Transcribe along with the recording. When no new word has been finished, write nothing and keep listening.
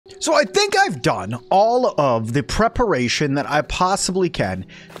So I think I've done all of the preparation that I possibly can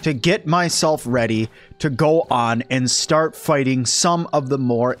to get myself ready to go on and start fighting some of the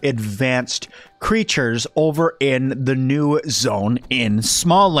more advanced creatures over in the new zone in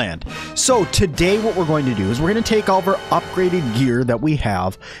Smalland. So today what we're going to do is we're going to take all of our upgraded gear that we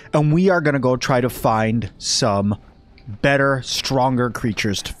have, and we are going to go try to find some better, stronger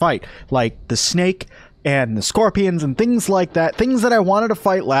creatures to fight, like the snake and the scorpions and things like that. Things that I wanted to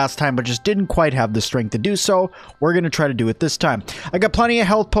fight last time but just didn't quite have the strength to do so. We're going to try to do it this time. I got plenty of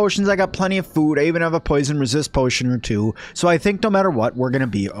health potions. I got plenty of food. I even have a poison resist potion or two. So I think no matter what, we're going to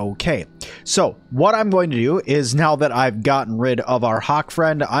be okay. So what I'm going to do is, now that I've gotten rid of our hawk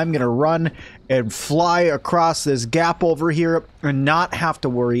friend, I'm going to run and fly across this gap over here and not have to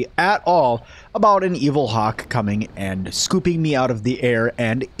worry at all about an evil hawk coming and scooping me out of the air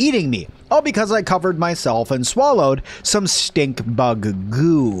and eating me. All because I covered myself and swallowed some stink bug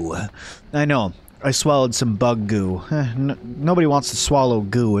goo. I know, I swallowed some bug goo. Nobody wants to swallow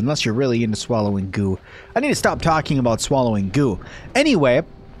goo unless you're really into swallowing goo. I need to stop talking about swallowing goo. Anyway,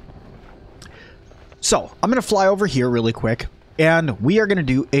 so I'm going to fly over here really quick. And we are going to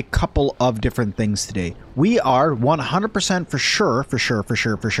do a couple of different things today. We are 100% for sure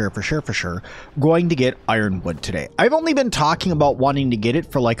going to get ironwood today. I've only been talking about wanting to get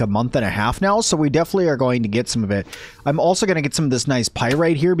it for like a month and a half now, so we definitely are going to get some of it. I'm also going to get some of this nice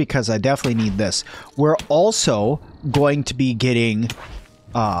pyrite here because I definitely need this. We're also going to be getting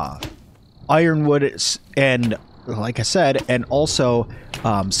ironwood and, like I said, and also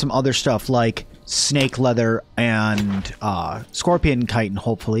some other stuff like snake leather and scorpion chitin,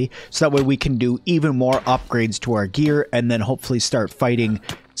 hopefully, so that way we can do even more upgrades to our gear and then hopefully start fighting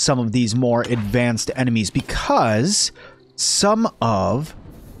some of these more advanced enemies, because some of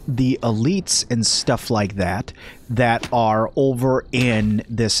the elites and stuff like that that are over in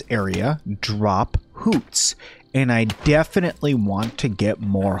this area drop hoots, and I definitely want to get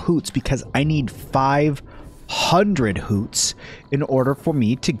more hoots because I need 500 hoots in order for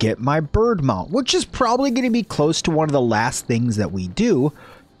me to get my bird mount, which is probably going to be close to one of the last things that we do.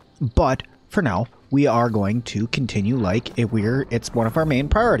 But for now, we are going to continue like it's one of our main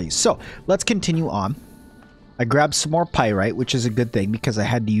priorities. So let's continue on. I grabbed some more pyrite, which is a good thing because I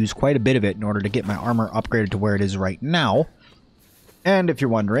had to use quite a bit of it in order to get my armor upgraded to where it is right now. And if you're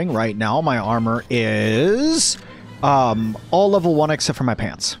wondering, right now my armor is all level 1 except for my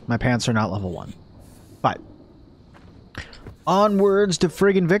pants. My pants are not level 1. But onwards to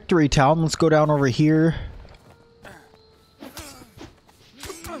friggin' Victory Town. Let's go down over here.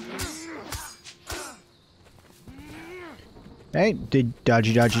 Hey,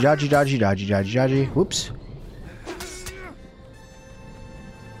 dodgy. Whoops.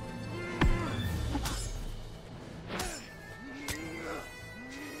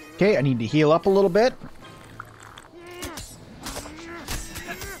 Okay, I need to heal up a little bit.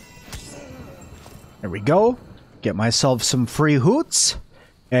 There we go. Get myself some free hoots.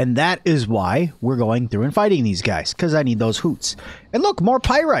 And that is why we're going through and fighting these guys, because I need those hoots. And look, more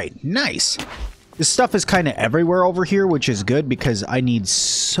pyrite. Nice. This stuff is kind of everywhere over here, which is good because I need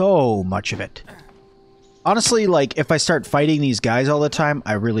so much of it. Honestly, like, if I start fighting these guys all the time,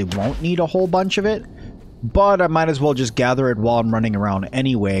 I really won't need a whole bunch of it. But I might as well just gather it while I'm running around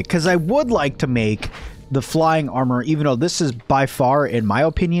anyway, because I would like to make the flying armor, even though this is by far, in my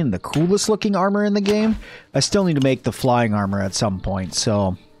opinion, the coolest looking armor in the game. I still need to make the flying armor at some point,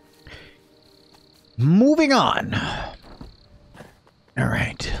 so moving on.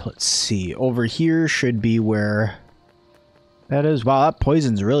 Alright, let's see. Over here should be where that is. Wow, that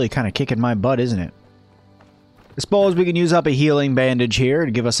poison's really kind of kicking my butt, isn't it? I suppose we can use up a healing bandage here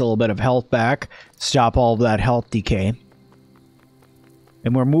to give us a little bit of health back, stop all of that health decay.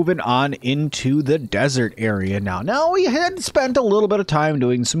 And we're moving on into the desert area now. Now, we had spent a little bit of time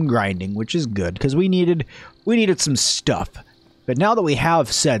doing some grinding, which is good, because we needed some stuff. But now that we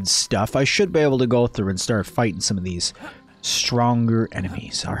have said stuff, I should be able to go through and start fighting some of these stronger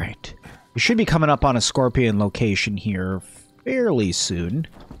enemies. All right. We should be coming up on a scorpion location here fairly soon.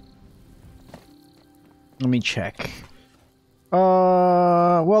 Let me check.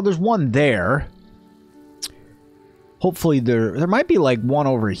 Well, there's one there. Hopefully there might be like one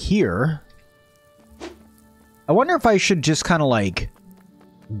over here. I wonder if I should just kind of like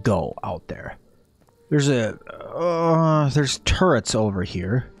go out there. There's there's turrets over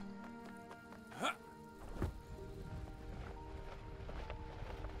here.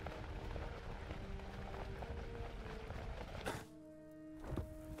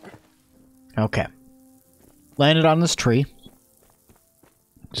 Okay. Landed on this tree.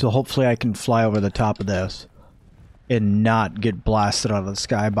 So hopefully I can fly over the top of this. and not get blasted out of the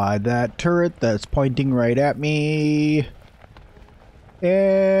sky by that turret that's pointing right at me.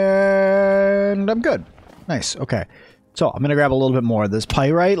 And I'm good. Nice. Okay. So I'm going to grab a little bit more of this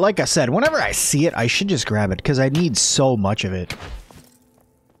pyrite. Like I said, whenever I see it, I should just grab it because I need so much of it.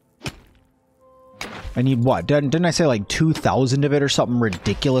 I need what? Didn't I say like 2,000 of it or something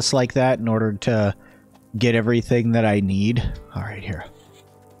ridiculous like that in order to get everything that I need? All right, here.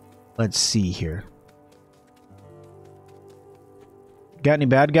 Let's see here. Got any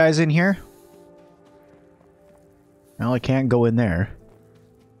bad guys in here? Well, I can't go in there.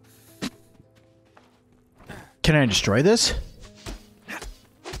 Can I destroy this?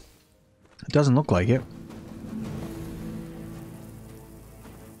 It doesn't look like it.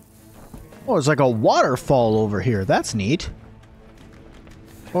 Oh, it's like a waterfall over here. That's neat.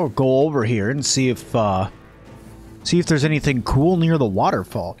 Or go over here and see if there's anything cool near the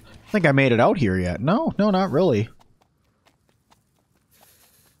waterfall. I think I made it out here yet. No, not really.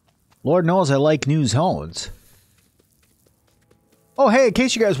 Lord knows I like new zones. Oh, hey, in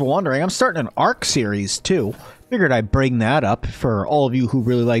case you guys were wondering, I'm starting an ARC series, too. Figured I'd bring that up for all of you who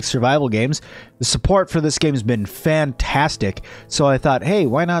really like survival games. The support for this game has been fantastic, so I thought, hey,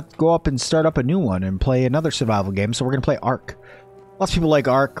 why not go up and start up a new one and play another survival game? So we're going to play ARC. Lots of people like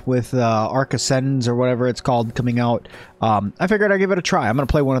ARC with ARC Ascends or whatever it's called coming out. I figured I'd give it a try. I'm going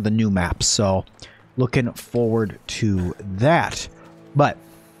to play one of the new maps, so looking forward to that. But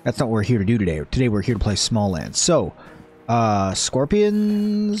that's not what we're here to do today. Today we're here to play Smalland. So,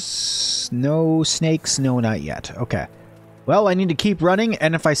 scorpions? No. Snakes? No, not yet. Okay. Well, I need to keep running,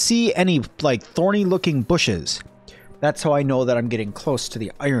 and if I see any, like, thorny-looking bushes, that's how I know that I'm getting close to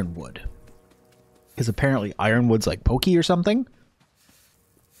the ironwood. Because apparently ironwood's like pokey or something.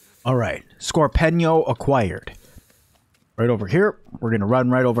 Alright. Scorpeno acquired. Right over here. We're going to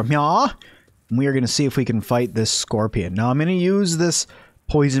run right over here. And we are going to see if we can fight this scorpion. Now, I'm going to use this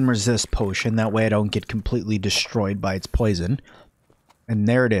poison resist potion. That way I don't get completely destroyed by its poison. And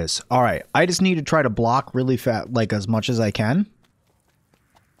there it is. Alright. I just need to try to block really fast, like as much as I can.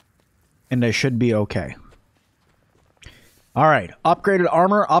 And I should be okay. Alright. Upgraded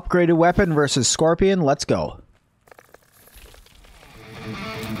armor, upgraded weapon versus scorpion. Let's go.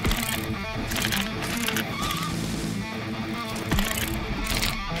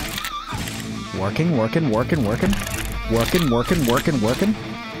 Working.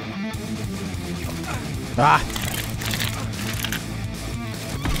 Ah!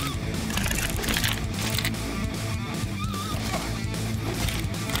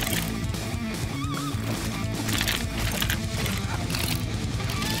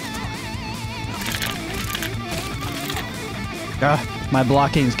 My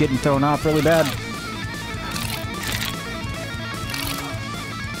blocking's getting thrown off really bad.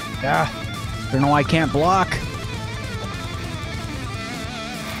 I don't know why I can't block.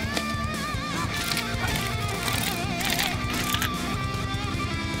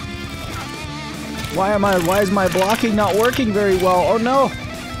 Why is my blocking not working very well? Oh no!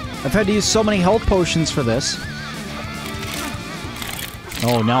 I've had to use so many health potions for this.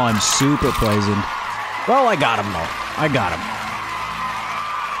 Oh, now I'm super poisoned. Well, I got him though. I got him.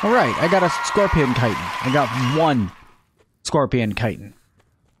 Alright, I got a scorpion chitin. I got one scorpion chitin.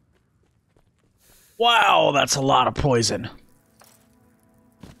 Wow, that's a lot of poison.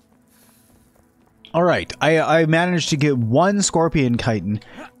 Alright, I managed to get one scorpion chitin,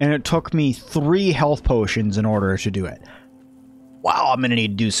 and it took me 3 health potions in order to do it. Wow, I'm gonna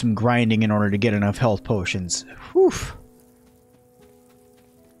need to do some grinding in order to get enough health potions. Whew.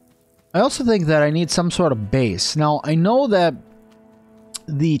 I also think that I need some sort of base. Now, I know that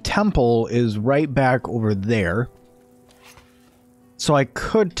the temple is right back over there. So I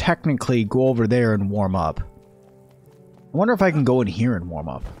could technically go over there and warm up. I wonder if I can go in here and warm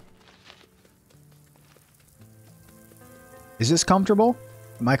up. Is this comfortable?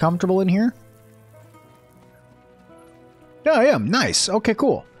 Am I comfortable in here? Yeah, I am. Nice. Okay,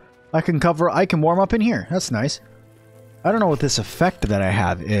 cool. I can warm up in here. That's nice. I don't know what this effect that I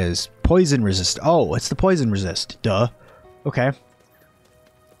have is. Poison resist. Oh, it's the poison resist. Duh. Okay.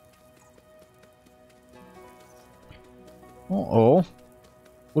 Uh-oh.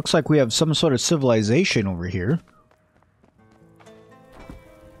 Looks like we have some sort of civilization over here.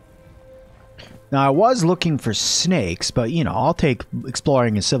 Now, I was looking for snakes, but, you know, I'll take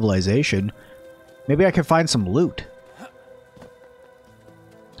exploring a civilization. Maybe I can find some loot.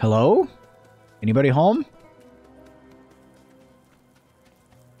 Hello? Anybody home?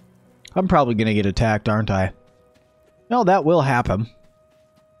 I'm probably gonna get attacked, aren't I? No, that will happen.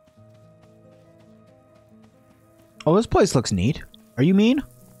 Oh, this place looks neat. Are you mean?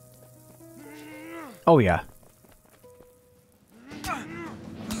 Oh, yeah.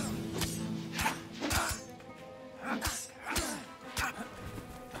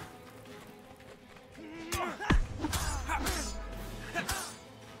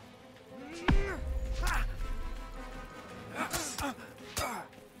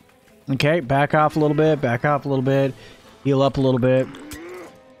 Okay, back off a little bit, back off a little bit. Heal up a little bit.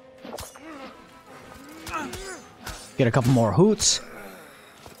 Get a couple more hoots.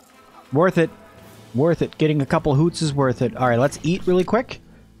 Worth it. Worth it. Getting a couple hoots is worth it. Alright, let's eat really quick.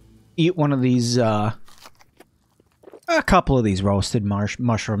 Eat one of these, a couple of these roasted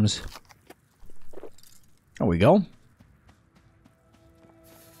mushrooms. There we go.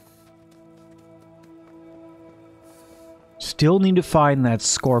 Still need to find that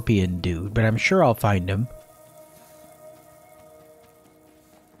scorpion dude, but I'm sure I'll find him.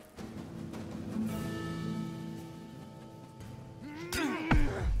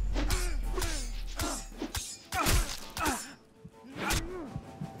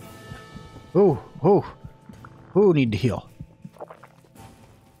 Ooh, need to heal.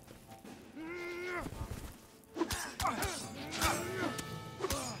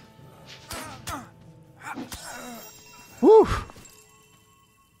 Woo!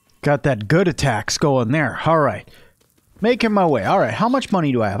 Got that good attacks going there. Alright. Making my way. Alright, how much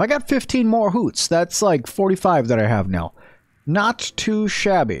money do I have? I got 15 more hoots. That's like 45 that I have now. Not too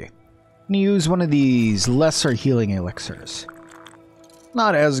shabby. I'm gonna use one of these lesser healing elixirs.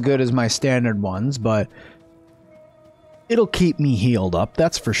 Not as good as my standard ones, but it'll keep me healed up,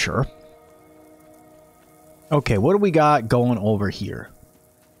 that's for sure. Okay, what do we got going over here?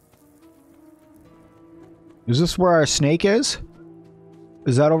 Is this where our snake is?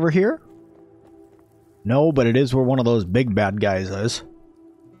 Is that over here? No, but it is where one of those big bad guys is.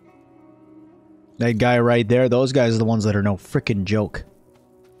 That guy right there, those guys are the ones that are no freaking joke.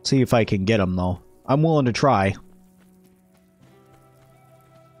 See if I can get them, though. I'm willing to try.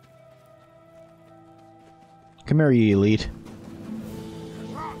 Come here, you elite.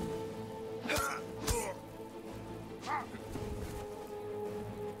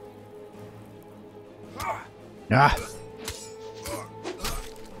 Ah.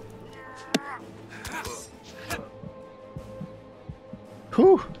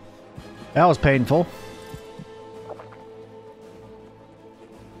 Whew. That was painful.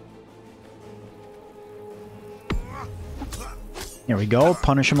 There we go.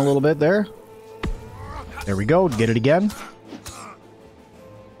 Punish him a little bit there. There we go. Get it again.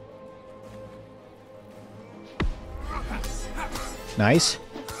 Nice.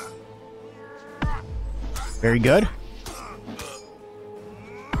 Very good.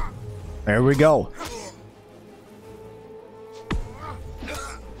 There we go.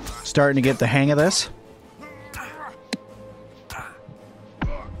 Starting to get the hang of this.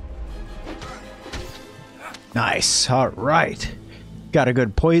 Nice. All right. Got a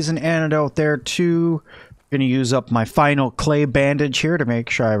good poison antidote there too. Gonna use up my final clay bandage here to make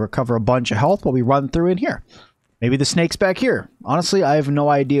sure I recover a bunch of health while we run through in here. Maybe the snake's back here. Honestly, I have no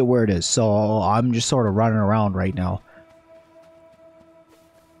idea where it is, so I'm just sort of running around right now.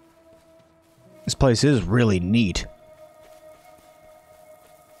 This place is really neat.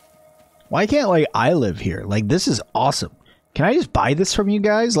 Why can't, like, I live here? Like, this is awesome. Can I just buy this from you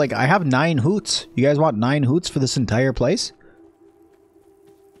guys? Like, I have 9 hoots. You guys want 9 hoots for this entire place?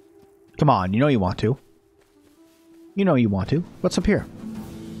 Come on, you know you want to. You know you want to. What's up here?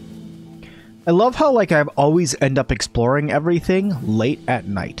 I love how, like, I always end up exploring everything late at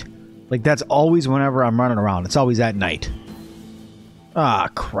night. Like, that's always whenever I'm running around. It's always at night. Ah,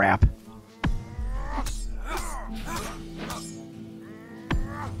 crap.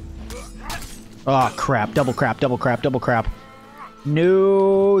 Ah, crap. Double crap, double crap, double crap.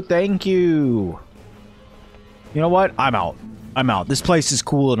 No, thank you. You know what? I'm out. I'm out. This place is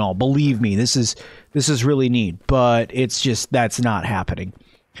cool and all. Believe me, this is really neat. But it's just, that's not happening.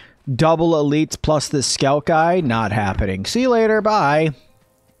 Double elites plus this scout guy, not happening. See you later. Bye.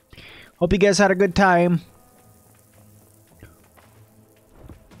 Hope you guys had a good time.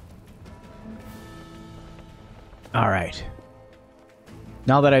 Alright.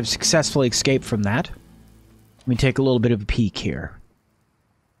 Now that I've successfully escaped from that, let me take a little bit of a peek here.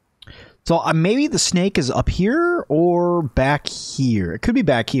 So maybe the snake is up here or back here. It could be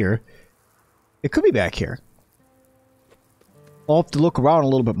back here. It could be back here. I'll have to look around a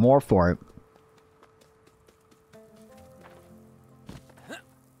little bit more for it.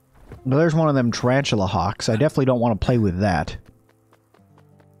 Well, there's one of them tarantula hawks. I definitely don't want to play with that.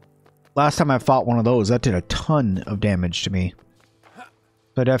 Last time I fought one of those, that did a ton of damage to me.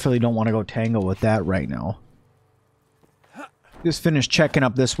 So I definitely don't want to go tangle with that right now. Just finish checking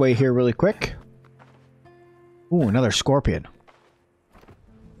up this way here really quick. Ooh, another scorpion.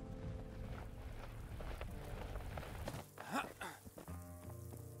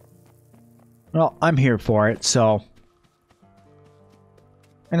 Well, I'm here for it, so...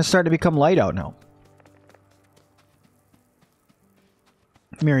 And it's starting to become light out now.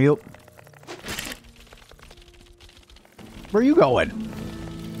 Come here, you. Where are you going?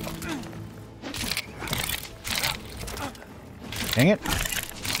 Dang it.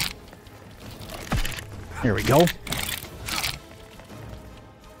 Here we go.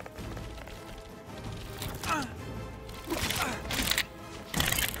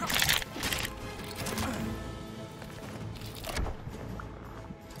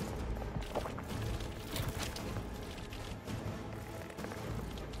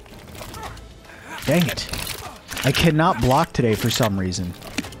 Dang it. I cannot block today for some reason.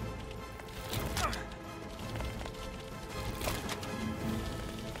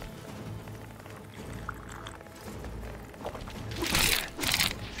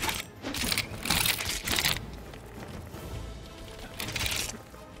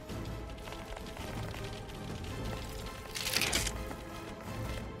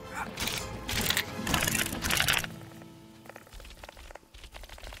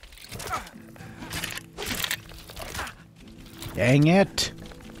 Dang it.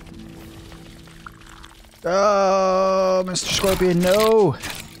 Oh, Mr. Scorpion, no.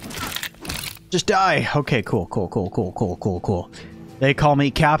 Just die. Okay, cool. They call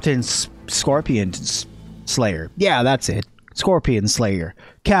me Captain Scorpion Slayer. Yeah, that's it. Scorpion Slayer.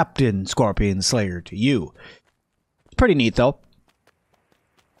 Captain Scorpion Slayer to you. Pretty neat, though.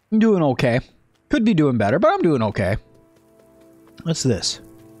 I'm doing okay. Could be doing better, but I'm doing okay. What's this?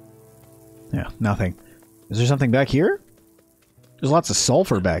 Yeah, nothing. Is there something back here? There's lots of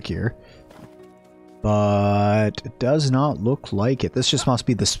sulfur back here. But it does not look like it. This just must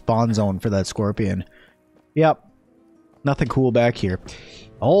be the spawn zone for that scorpion. Yep. Nothing cool back here.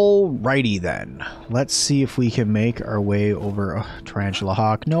 Alrighty then. Let's see if we can make our way over Tarantula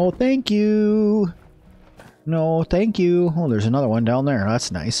Hawk. No, thank you. No, thank you. Oh, there's another one down there.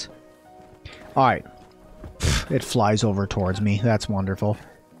 That's nice. Alright. It flies over towards me. That's wonderful.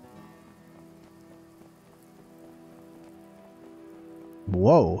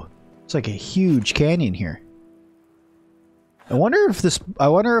 Whoa. It's like a huge canyon here. I wonder if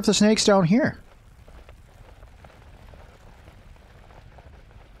the snake's down here.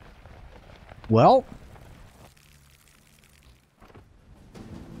 Well,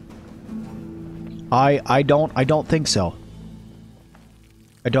 I don't think so.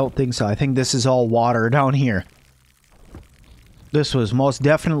 I don't think so. I think this is all water down here. This was most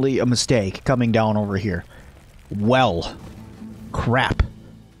definitely a mistake coming down over here. Well, crap.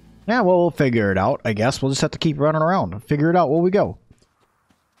 Yeah, well, we'll figure it out, I guess. We'll just have to keep running around and figure it out while we go.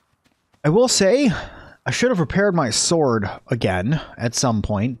 I will say, I should have repaired my sword again at some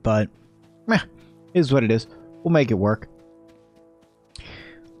point, but meh, is what it is. We'll make it work.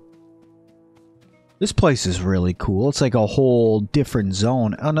 This place is really cool. It's like a whole different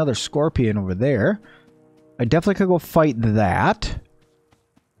zone. Another scorpion over there. I definitely could go fight that.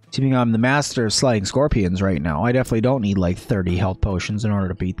 Seeming I'm the master of slaying scorpions right now. I definitely don't need like 30 health potions in order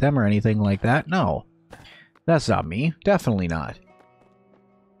to beat them or anything like that. No. That's not me. Definitely not.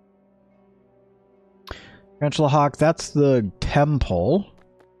 Tarantula Hawk, that's the temple.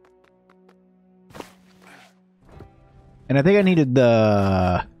 And I think I needed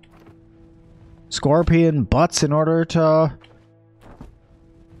the scorpion butts in order to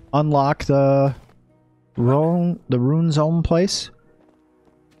unlock the rune zone place.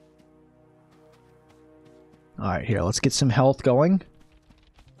 Alright, here, let's get some health going.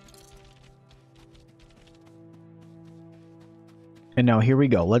 And now here we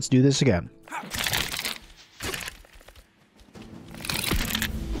go. Let's do this again.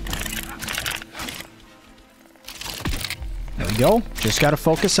 There we go. Just gotta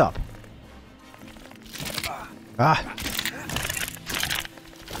focus up. Ah.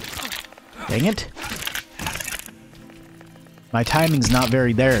 Dang it. My timing's not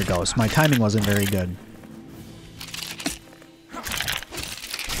very... There it goes. My timing wasn't very good.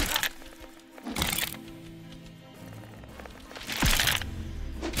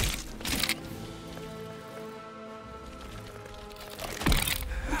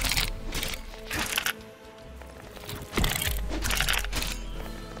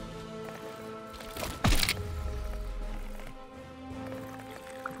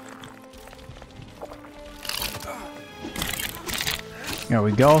 There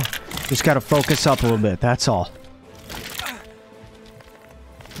we go. Just gotta focus up a little bit, that's all.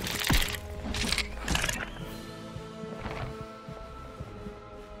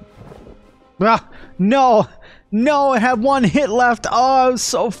 Ah, no! No, I had one hit left. Oh, I was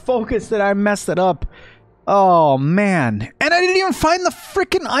so focused that I messed it up. Oh, man. And I didn't even find the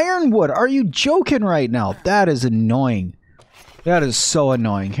freaking ironwood. Are you joking right now? That is annoying. That is so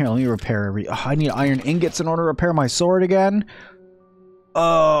annoying. Here, let me repair every... Oh, I need iron ingots in order to repair my sword again.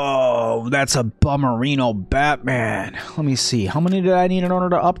 Oh, that's a bummerino Batman. Let me see. How many did I need in order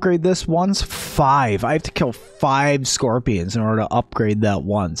to upgrade this once? 5. I have to kill 5 scorpions in order to upgrade that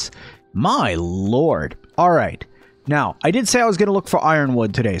once. My lord. All right. Now, I did say I was going to look for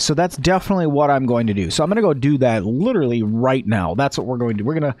ironwood today, so that's definitely what I'm going to do. So I'm going to go do that literally right now. That's what we're going to do.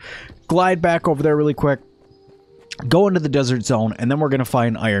 We're going to glide back over there really quick, go into the desert zone, and then we're going to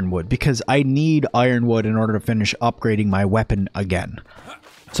find ironwood, because I need ironwood in order to finish upgrading my weapon again.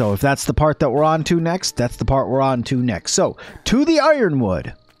 So if that's the part that we're on to next, that's the part we're on to next. So, to the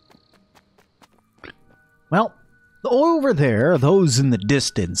ironwood. Well, over there, those in the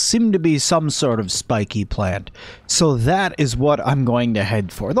distance seem to be some sort of spiky plant. So that is what I'm going to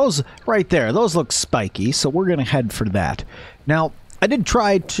head for. Those right there, those look spiky, so we're going to head for that. Now, I did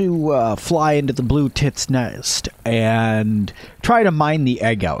try to fly into the blue tit's nest and try to mine the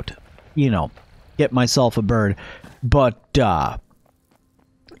egg out. You know, get myself a bird. But,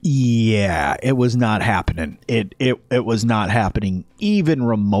 yeah, it was not happening. It was not happening even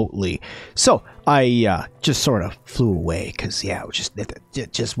remotely. So I just sort of flew away because, yeah,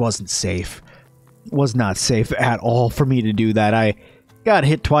 it just wasn't safe. It was not safe at all for me to do that. I got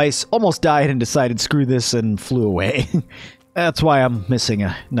hit twice, almost died, and decided screw this and flew away. That's why I'm missing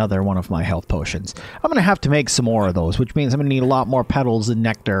another one of my health potions. I'm going to have to make some more of those, which means I'm going to need a lot more petals and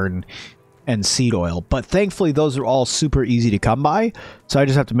nectar and seed oil. But thankfully, those are all super easy to come by, so I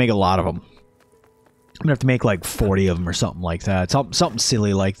just have to make a lot of them. I'm going to have to make like 40 of them or something like that. Something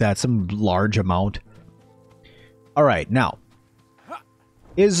silly like that, some large amount. All right, now,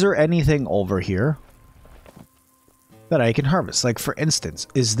 is there anything over here that I can harvest? Like, for instance,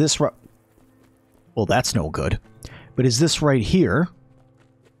 is this... Well, that's no good. But is this right here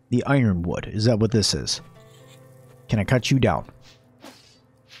the ironwood? Is that what this is? Can I cut you down?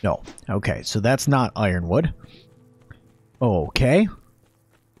 No. Okay, so that's not ironwood. Okay.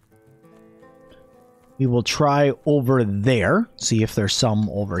 We will try over there. See if there's some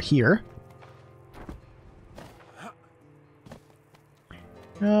over here.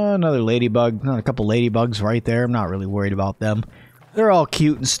 Another ladybug. Not a couple ladybugs right there. I'm not really worried about them. They're all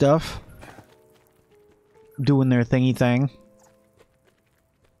cute and stuff. Doing their thingy thing.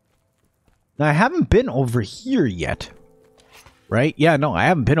 Now, I haven't been over here yet. Right? Yeah, no, I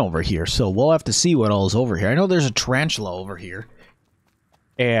haven't been over here, so we'll have to see what all is over here. I know there's a tarantula over here.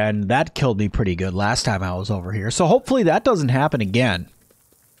 And that killed me pretty good last time I was over here. So hopefully that doesn't happen again.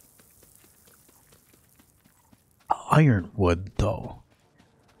 Ironwood, though.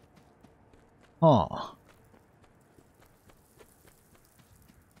 Huh.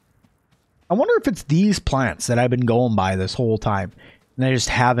 I wonder if it's these plants that I've been going by this whole time, and I just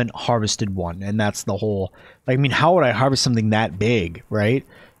haven't harvested one, and that's the whole... Like, I mean, how would I harvest something that big, right?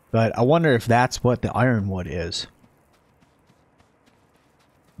 But I wonder if that's what the ironwood is.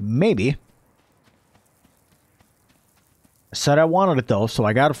 Maybe. I said I wanted it, though, so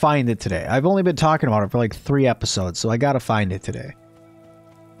I gotta find it today. I've only been talking about it for like 3 episodes, so I gotta find it today.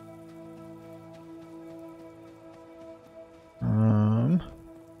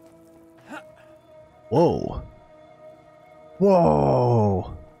 Whoa.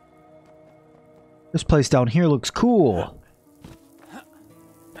 Whoa. This place down here looks cool.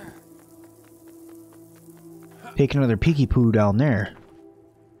 Take another peeky poo down there.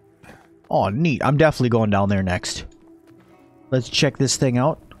 Oh, neat. I'm definitely going down there next. Let's check this thing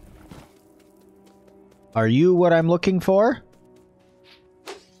out. Are you what I'm looking for?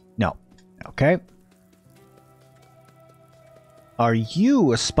 No. Okay. Are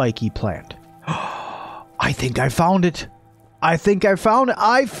you a spiky plant? I think I found it. I think I found it.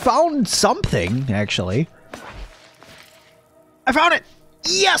 I found something, actually. I found it!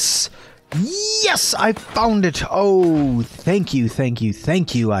 Yes! Yes, I found it. Oh, thank you, thank you,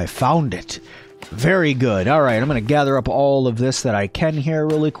 thank you. I found it. Very good. All right, I'm going to gather up all of this that I can here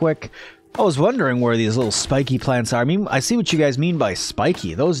really quick. I was wondering where these little spiky plants are. I mean, I see what you guys mean by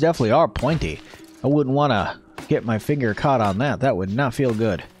spiky. Those definitely are pointy. I wouldn't want to get my finger caught on that. That would not feel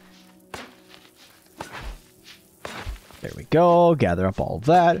good. There we go. Gather up all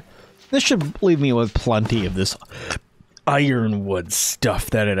that. This should leave me with plenty of this ironwood stuff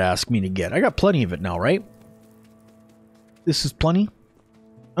that it asked me to get. I got plenty of it now, right? This is plenty.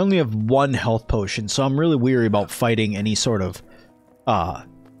 I only have 1 health potion, so I'm really weary about fighting any sort of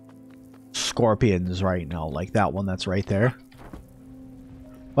scorpions right now, like that one that's right there.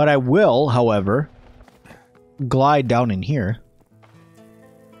 But I will, however, glide down in here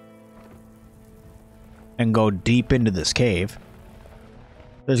and go deep into this cave.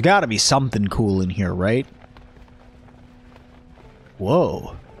 There's got to be something cool in here, right?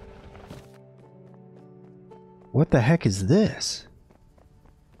 Whoa. What the heck is this?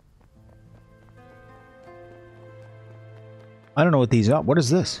 I don't know what these are. What is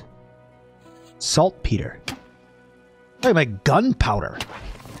this? Saltpeter. Look at my gunpowder.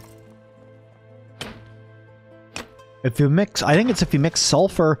 If you mix, I think it's if you mix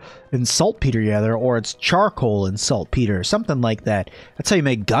sulfur and saltpeter together, or it's charcoal and saltpeter, something like that. That's how you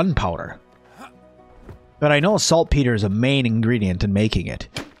make gunpowder. But I know saltpeter is a main ingredient in making it.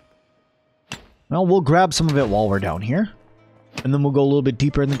 Well, we'll grab some of it while we're down here. And then we'll go a little bit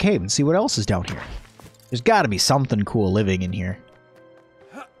deeper in the cave and see what else is down here. There's got to be something cool living in here.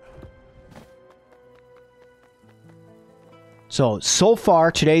 So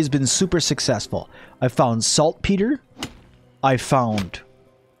far, today's been super successful. I found saltpeter. I found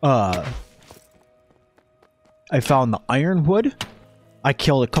the ironwood. I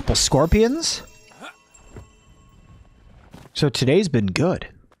killed a couple scorpions. So today's been good.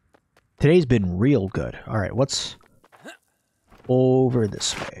 Today's been real good. Alright, what's over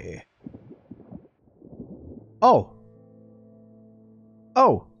this way? Oh.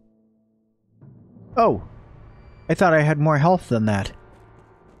 Oh. Oh. I thought I had more health than that.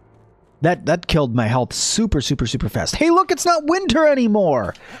 That killed my health super fast. Hey, look, it's not winter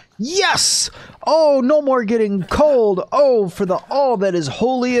anymore. Yes! Oh, no more getting cold. Oh, for the all that is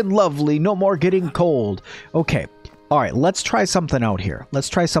holy and lovely, no more getting cold. Okay. All right, let's try something out here. Let's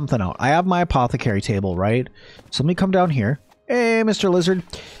try something out. I have my apothecary table, right? So let me come down here. Hey, Mr. Lizard.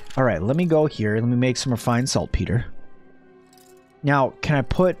 All right, let me go here. Let me make some refined saltpeter. Now, can I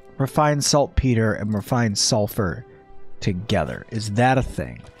put refined saltpeter and refined sulfur together? Is that a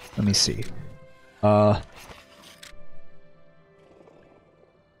thing? Let me see. There.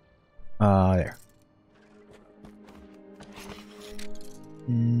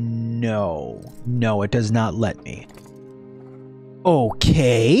 No, it does not let me.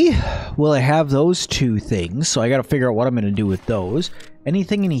 Okay. Well, I have those two things, so I gotta figure out what I'm gonna do with those.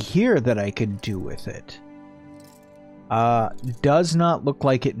 Anything in here that I could do with it? Does not look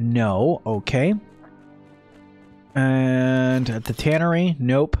like it, no. Okay. And at the tannery,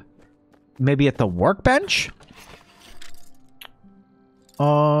 nope. Maybe at the workbench?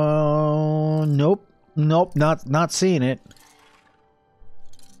 Nope. Nope, not seeing it.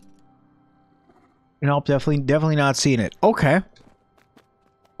 Nope, definitely not seeing it. Okay.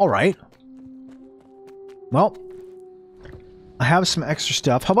 Alright. Well, I have some extra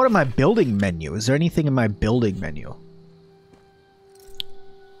stuff. How about in my building menu? Is there anything in my building menu?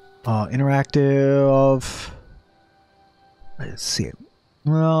 Interactive. Let's see.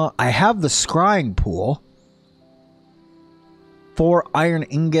 Well, I have the scrying pool. 4 iron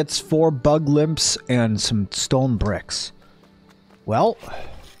ingots, 4 bug limps, and some stone bricks. Well,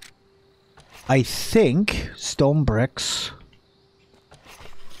 I think stone bricks.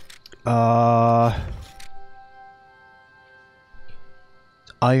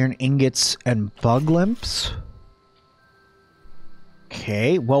 Iron ingots and bug limps.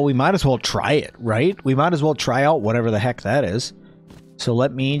 Okay, well, we might as well try it, right? We might as well try out whatever the heck that is. So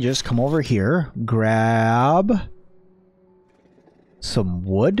let me just come over here, grab some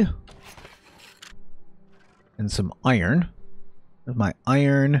wood and some iron. With my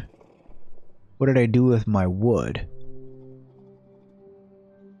iron, what did I do with my wood?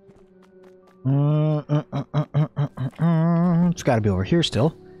 It's got to be over here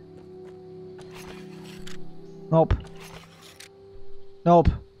still. Nope. Nope.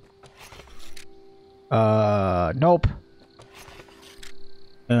 Nope.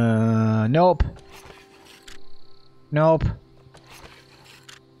 Nope. Nope.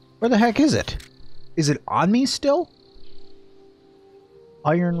 Where the heck is it? Is it on me still?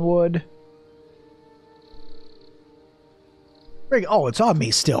 Ironwood. Oh, it's on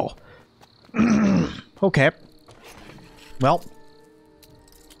me still. Okay. Well.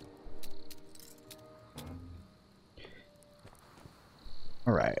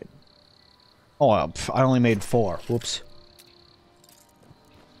 Alright. Oh, I only made 4. Whoops.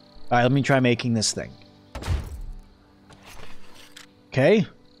 Alright, let me try making this thing. Okay.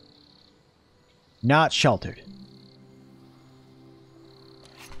 Not sheltered.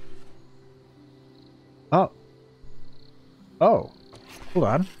 Oh. Oh. Hold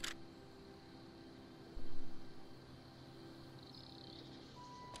on.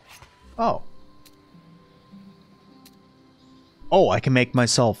 Oh. Oh, I can make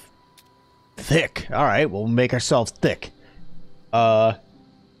myself thick. Alright, we'll make ourselves thick. There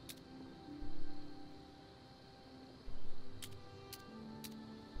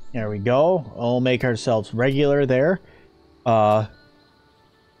we go. We'll make ourselves regular there.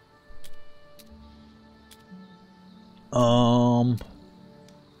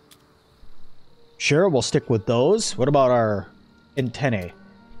 Sure, we'll stick with those. What about our antennae?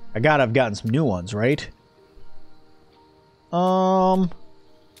 I've gotten some new ones, right? None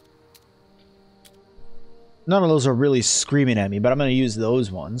of those are really screaming at me, but I'm going to use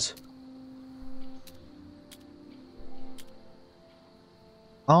those ones.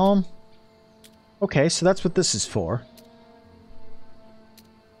 Okay, so that's what this is for.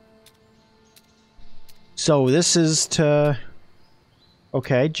 So this is to...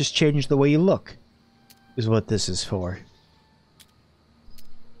 Okay, just change the way you look, is what this is for.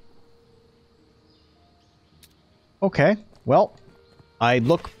 Okay, well, I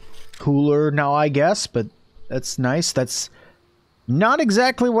look cooler now, I guess, but that's nice. That's not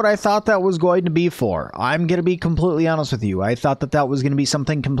exactly what I thought that was going to be for. I'm going to be completely honest with you. I thought that that was going to be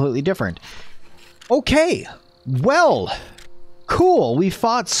something completely different. Okay, well, cool. We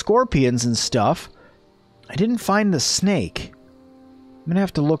fought scorpions and stuff. I didn't find the snake. I'm going to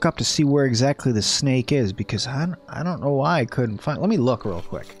have to look up to see where exactly the snake is, because I don't know why I couldn't find... Let me look real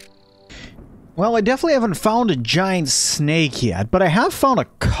quick. Well, I definitely haven't found a giant snake yet, but I have found a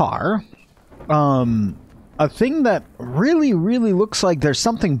car. A thing that really, really looks like there's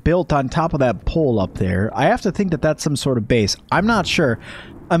something built on top of that pole up there. I have to think that that's some sort of base. I'm not sure.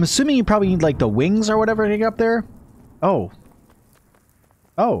 I'm assuming you probably need, like, the wings or whatever to get up there. Oh.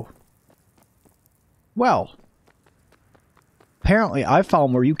 Oh. Well. Apparently, I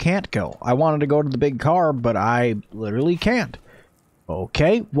found where you can't go. I wanted to go to the big car, but I literally can't.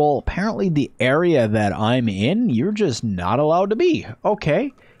 Okay, well, apparently the area that I'm in, you're just not allowed to be.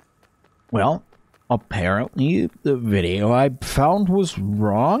 Okay. Well, apparently the video I found was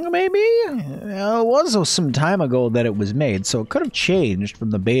wrong, maybe? It was some time ago that it was made, so it could have changed from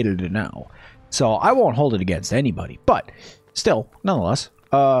the beta to now. So I won't hold it against anybody, but still, nonetheless,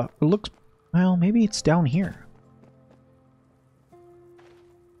 it looks... Well, maybe it's down here.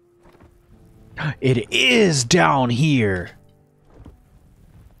 It is down here!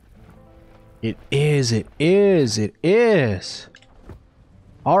 It is, it is, it is.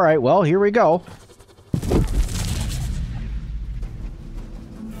 Alright, well, here we go.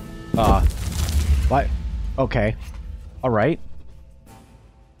 What? Okay. Alright.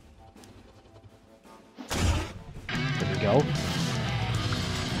 There we go.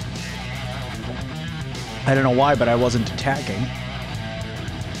 I don't know why, but I wasn't attacking.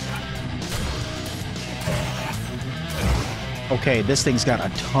 Okay, this thing's got a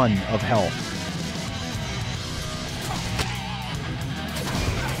ton of health.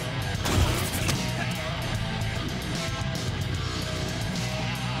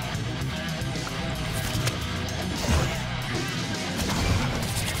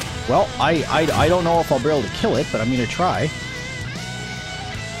 Well, I don't know if I'll be able to kill it, but I'm gonna try.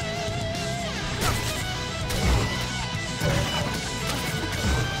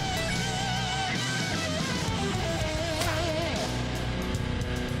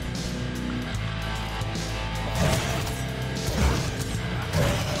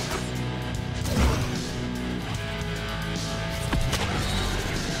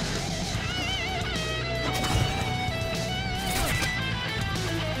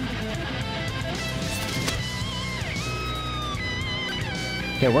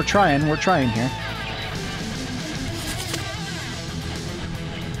 Okay, we're trying here.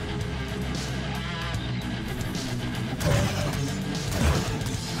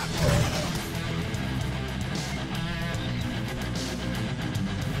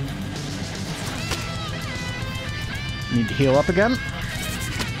 Need to heal up again.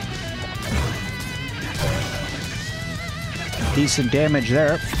 Decent damage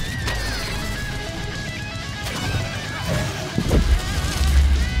there.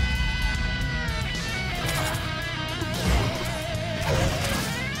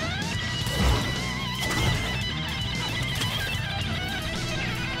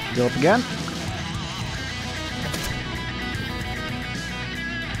 Go up again.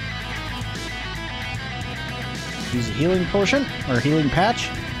 Use a healing potion, or healing patch.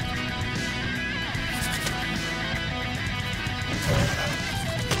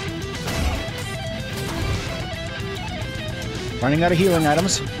 Running out of healing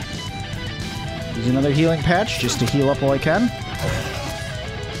items. Use another healing patch just to heal up all I can.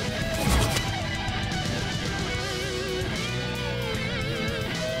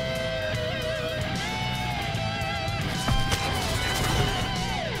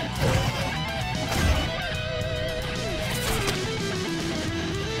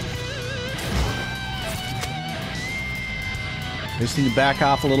 I just need to back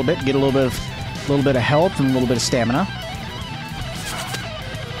off a little bit, get a little bit of health and a little bit of stamina.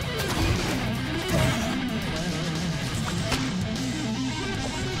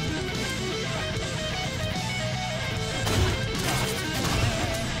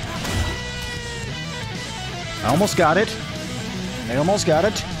 I almost got it. I almost got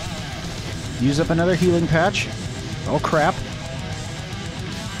it. Use up another healing patch. Oh, crap.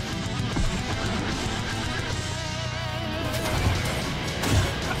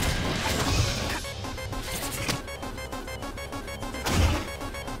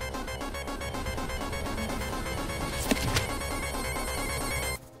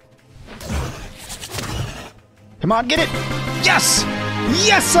 Come on, get it! Yes!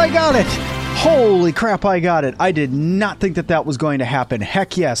 Yes, I got it! Holy crap, I got it. I did not think that that was going to happen.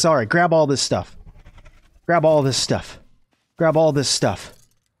 Heck yes. All right, grab all this stuff. Grab all this stuff. Grab all this stuff.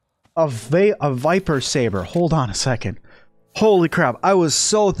 A Viper Saber. Hold on a second. Holy crap. I was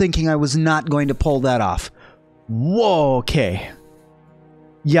so thinking I was not going to pull that off. Whoa, okay.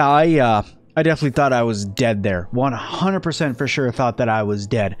 Yeah, I definitely thought I was dead there. 100% for sure thought that I was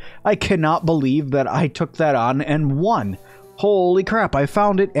dead. I cannot believe that I took that on and won. Holy crap, I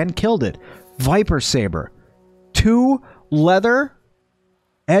found it and killed it. Viper Saber. 2 leather.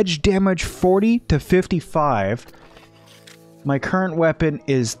 Edge damage 40 to 55. My current weapon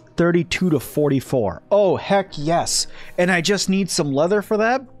is 32 to 44. Oh, heck yes. And I just need some leather for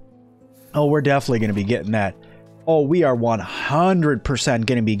that? Oh, we're definitely going to be getting that. Oh, we are 100%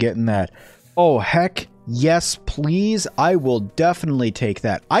 going to be getting that. Oh, heck yes, please. I will definitely take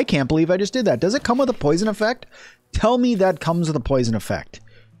that. I can't believe I just did that. Does it come with a poison effect? Tell me that comes with a poison effect.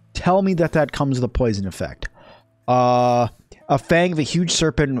 Tell me that that comes with a poison effect. A fang of a huge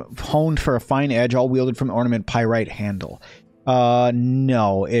serpent honed for a fine edge, all wielded from ornament pyrite handle.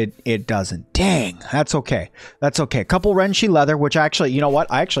 No, it doesn't. Dang, that's okay. That's okay. Couple Renshi leather, which actually, you know what?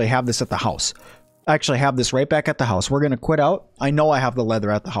 I actually have this at the house. I actually have this right back at the house. We're going to quit out. I know I have the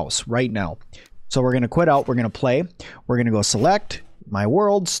leather at the house right now. So we're going to quit out. We're going to play. We're going to go select my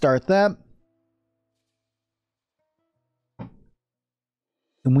world, start that.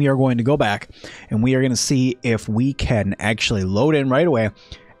 And we are going to go back and we are going to see if we can actually load in right away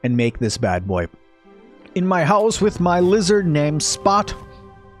and make this bad boy. In my house with my lizard named Spot.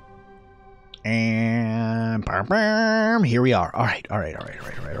 And here we are. All right.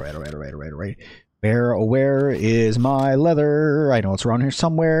 Where is my leather? I know it's around here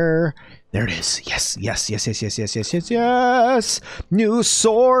somewhere. There it is. Yes. New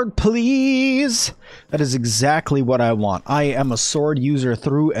sword, please. That is exactly what I want. I am a sword user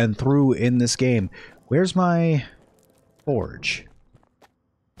through and through in this game. Where's my forge?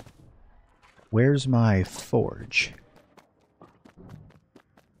 Where's my forge?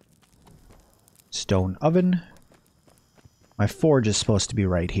 Stone oven. My forge is supposed to be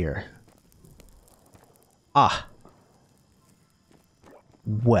right here. Ah.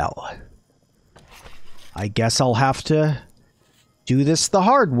 Well. I guess I'll have to do this the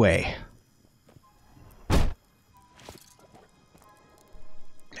hard way.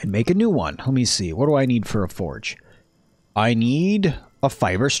 And make a new one. Let me see. What do I need for a forge? I need a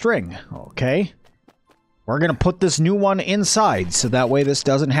fiber string. Okay. We're going to put this new one inside so that way this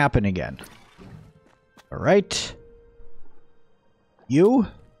doesn't happen again. Alright. You.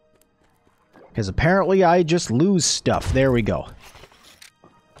 Because apparently I just lose stuff. There we go.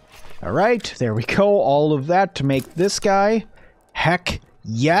 Alright, there we go. All of that to make this guy. Heck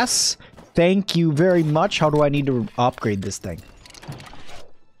yes. Thank you very much. How do I need to upgrade this thing?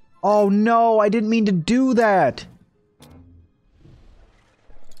 Oh no, I didn't mean to do that.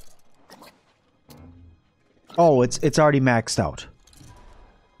 Oh, it's already maxed out.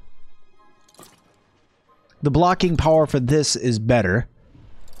 The blocking power for this is better.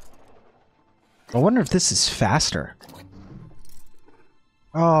 I wonder if this is faster.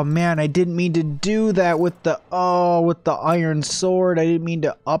 Oh man, I didn't mean to do that with the iron sword. I didn't mean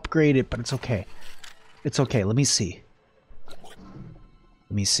to upgrade it, but it's okay. It's okay. Let me see.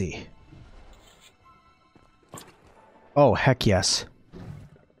 Let me see. Oh, heck yes.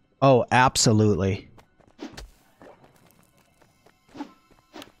 Oh, absolutely.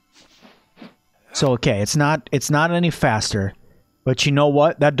 So okay, it's not any faster. But you know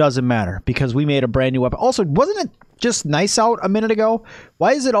what? That doesn't matter because we made a brand new weapon. Also, wasn't it just nice out a minute ago?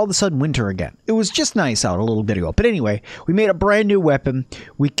 Why is it all of a sudden winter again? It was just nice out a little bit ago. But anyway, we made a brand new weapon.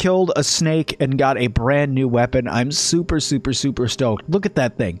 We killed a snake and got a brand new weapon. I'm super stoked. Look at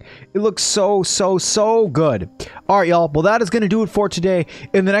that thing. It looks so good. All right, y'all. Well, that is going to do it for today.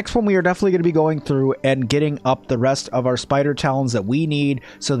 In the next one, we are definitely going to be going through and getting up the rest of our spider talons that we need.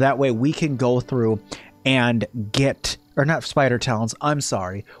 So that way we can go through and get... Or not spider talons, I'm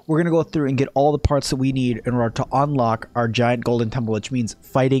sorry. We're going to go through and get all the parts that we need in order to unlock our giant golden temple, which means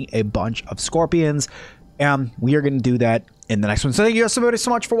fighting a bunch of scorpions. And we are going to do that in the next one. So thank you guys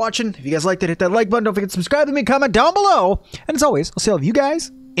so much for watching. If you guys liked it, hit that like button. Don't forget to subscribe to me, comment down below. And as always, I'll see all of you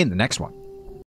guys in the next one.